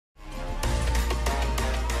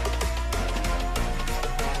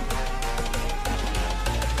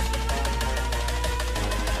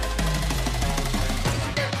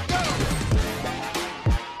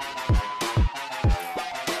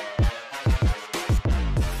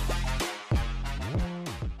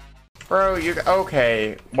Bro, you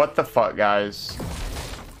okay? What the fuck, guys?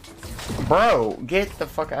 Bro, get the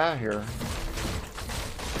fuck out of here.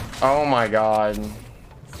 Oh my god.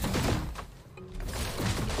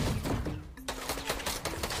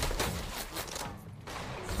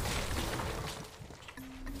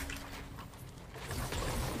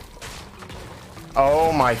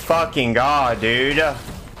 Oh my fucking god, dude.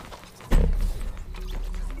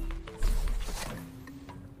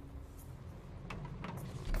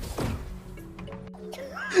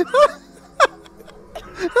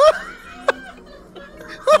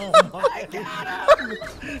 Oh my god!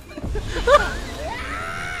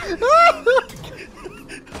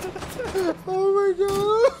 Oh my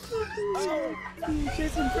god! Oh,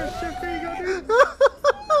 Jason, first ship, there you go,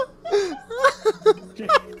 dude.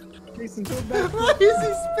 Jason, go back. Why is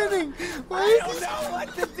he spinning? Why is I don't know what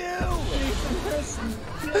to do. Jason, press.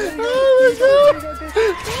 Oh my god!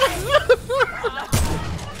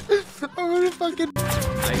 I'm gonna fucking.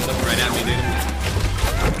 He's looking right at me, dude.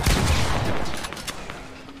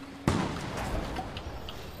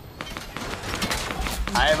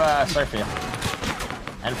 I have a Surfia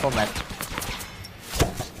and full med.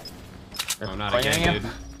 Oh, not again, dude.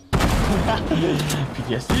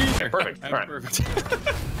 PTSD. Okay, perfect. All right. Perfect.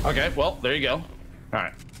 Okay, well, there you go. All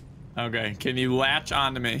right. Okay, can you latch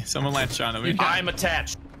onto me? Someone latch onto me. I'm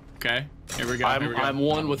attached. Okay, here we go. I'm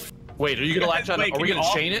one with. Wait, are you gonna latch on? Wait, Are we gonna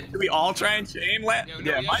chain it? Can we all try and chain?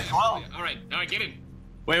 Yeah, All right, get in.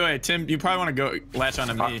 Wait, Tim, you probably want to go latch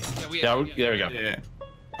onto me. Yeah, there we go. Yeah.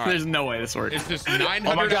 There's no way this works. Is this 900?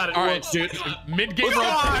 Oh my god, it All works, dude. Mid-game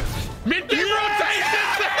rotation. Mid-game rotation.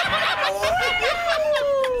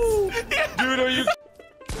 Dude, are you?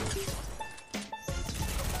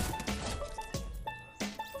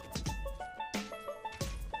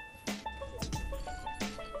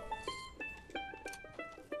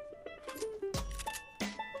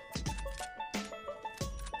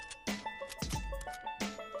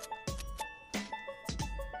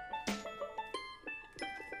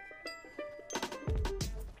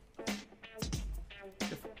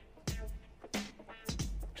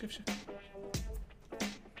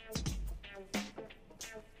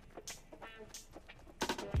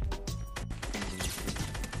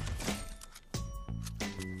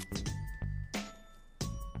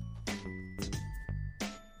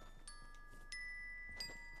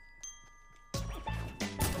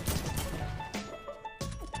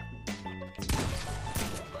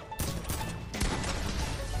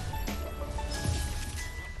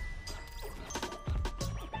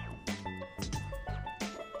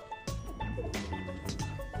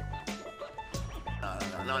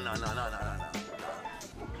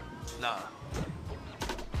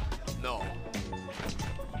 No.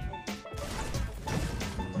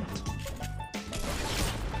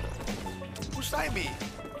 Who sniped me?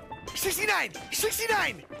 69!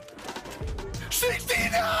 69!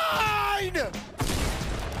 69!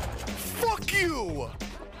 Fuck you!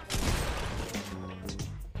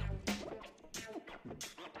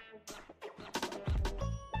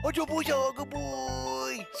 Oh, yo boy, yo, good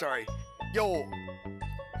boy. Sorry. Yo.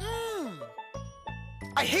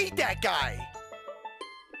 I hate that guy.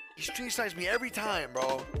 He street snipes me every time,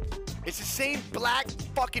 bro. It's the same black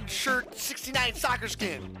fucking shirt, 69 soccer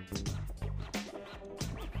skin.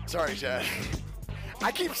 Sorry, Chad.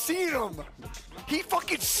 I keep seeing him. He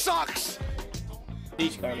fucking sucks.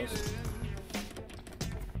 Prestige, Carlos.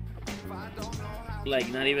 Like,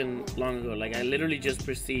 not even long ago. Like, I literally just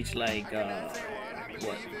prestige, like, what?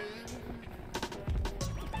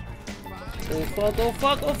 Oh fuck, oh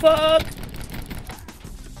fuck, oh fuck!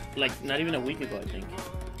 Like, not even a week ago, I think.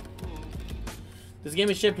 This game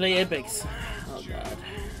is shit, play Apex. Oh god.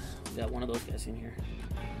 Got one of those guys in here.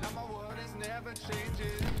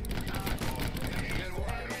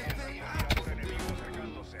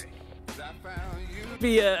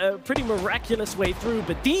 Be a pretty miraculous way through,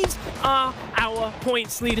 but these are our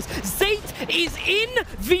points leaders. Zayt is in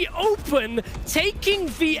the open,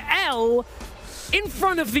 taking the L in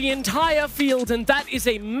front of the entire field, and that is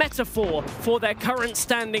a metaphor for their current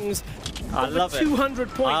standings. I love 200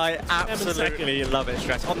 it. points. I absolutely love it,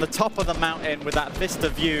 Stress. On the top of the mountain with that vista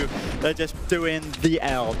view, they're just doing the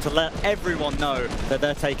L to let everyone know that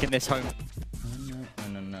they're taking this home.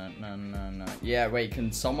 No. Yeah, wait,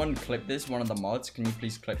 can someone clip this? One of the mods, can you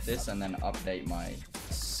please clip this and then update my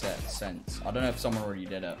sense? I don't know if someone already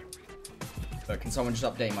did it, but can someone just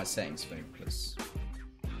update my settings for me, please?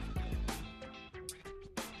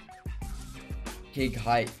 Kig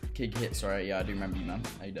hit, sorry, yeah, I do remember you, man.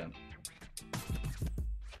 How you doing?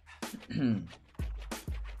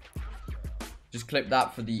 Just clip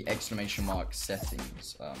that for the exclamation mark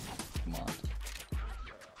settings command.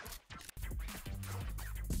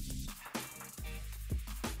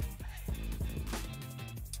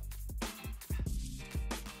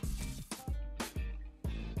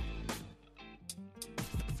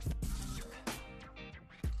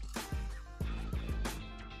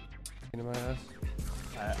 into my ass.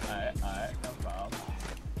 Alright, no problem.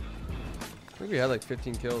 I think we had like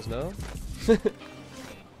 15 kills, no?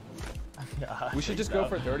 We should just go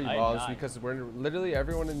for 30 balls because we're literally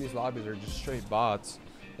everyone in these lobbies are just straight bots.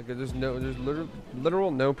 Like there's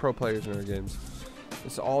literal no pro players in our games.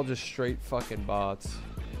 It's all just straight fucking bots.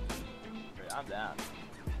 I'm down.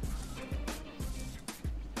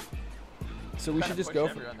 So we should just go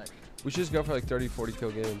for like 30, 40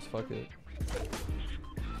 kill games. Fuck it.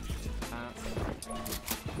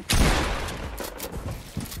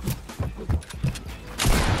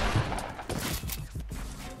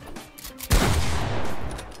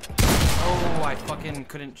 Oh, I fucking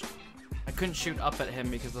couldn't. I couldn't shoot up at him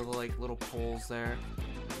because of the like little poles there.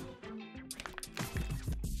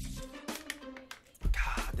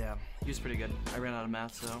 God damn, he was pretty good. I ran out of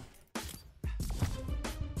math, so.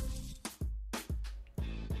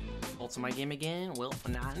 Ults in my game again? Well,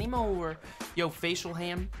 not anymore. Yo, facial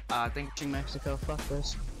ham. Thank you, Mexico. Fuck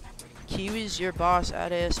this. Q is your boss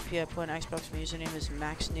at ASP. I play on Xbox. My username is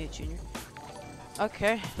Max Newt Jr.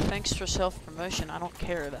 Okay, thanks for self-promotion. I don't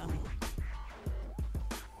care though.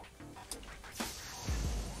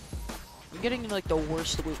 I'm getting like the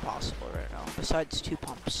worst loot possible right now, besides 2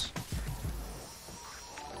 pumps.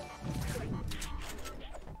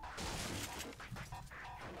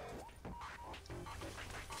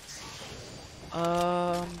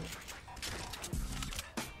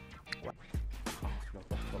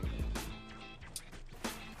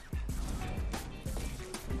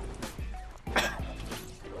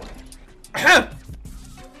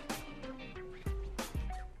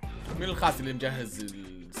 مين الخاص اللي مجهز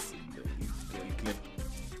الكليب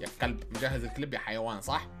يا كلب؟ مجهز الكليب يا حيوان،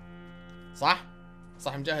 صح؟ صح؟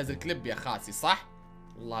 صح مجهز الكليب يا خاسي، صح؟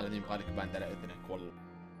 والله العظيم يبغى لك باند على اذنك والله.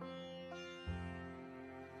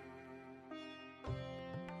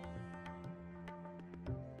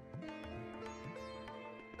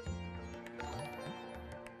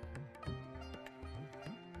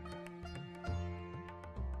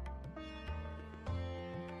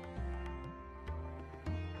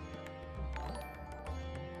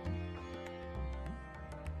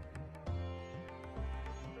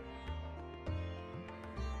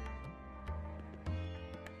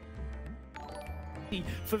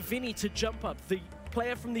 For Vinny to jump up, the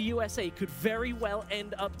player from the USA could very well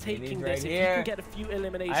end up taking Vinny's this right if here. he can get a few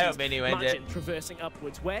eliminations. I hope Vinny wins it. Traversing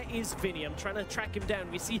upwards. Where is Vinny? I'm trying to track him down.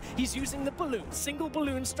 We see he's using the balloon, single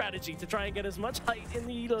balloon strategy to try and get as much height in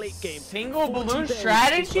the late game. Single balloon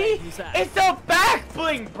strategy? It's a back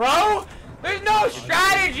blink, bro! There's no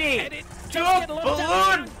strategy to a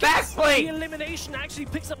balloon back The blink! elimination actually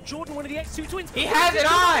picks up Jordan, one of the X2 twins. He has it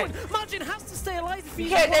on! Margin has to stay alive if You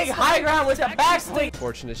can't take high ground with a back blink!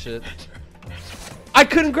 Fortunate shit. I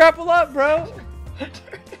couldn't grapple up, bro.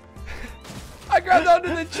 I grabbed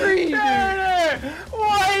onto the tree, dude.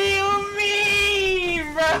 What do you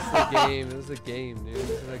mean, bro? It was a game. It was a game, dude.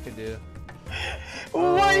 That's what I could do.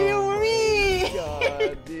 What do you mean?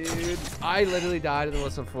 God, dude. I literally died in the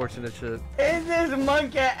most unfortunate shit. Is this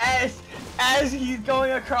monkey as he's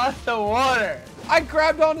going across the water? I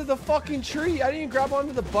grabbed onto the fucking tree. I didn't even grab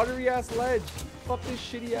onto the buttery ass ledge. Fuck this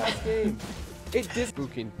shitty ass game. It did.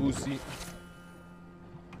 Spooking pussy.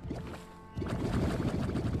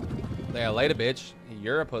 Yeah, later, bitch.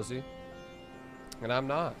 You're a pussy. And I'm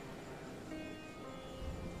not.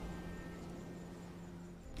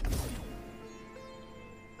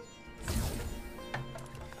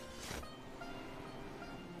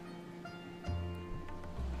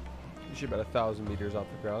 You should bet 1,000 meters off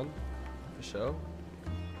the ground. For sure.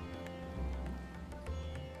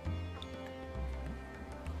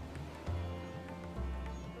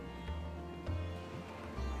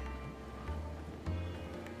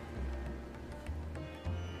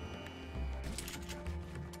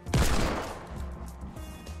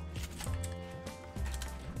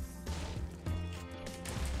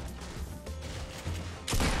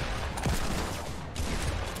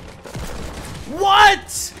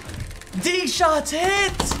 What? D shots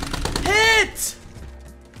hit! Hit!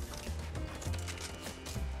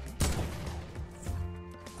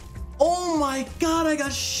 Oh my god, I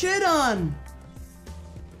got shit on!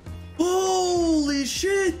 Holy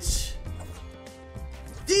shit!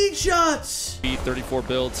 D shots! 34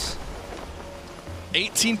 builds.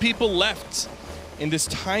 18 people left in this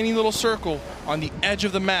tiny little circle on the edge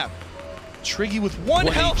of the map. Triggy with one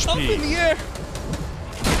health up in the air.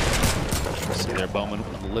 See there, Bowman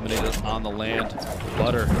eliminated on the land.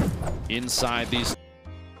 Butter inside these.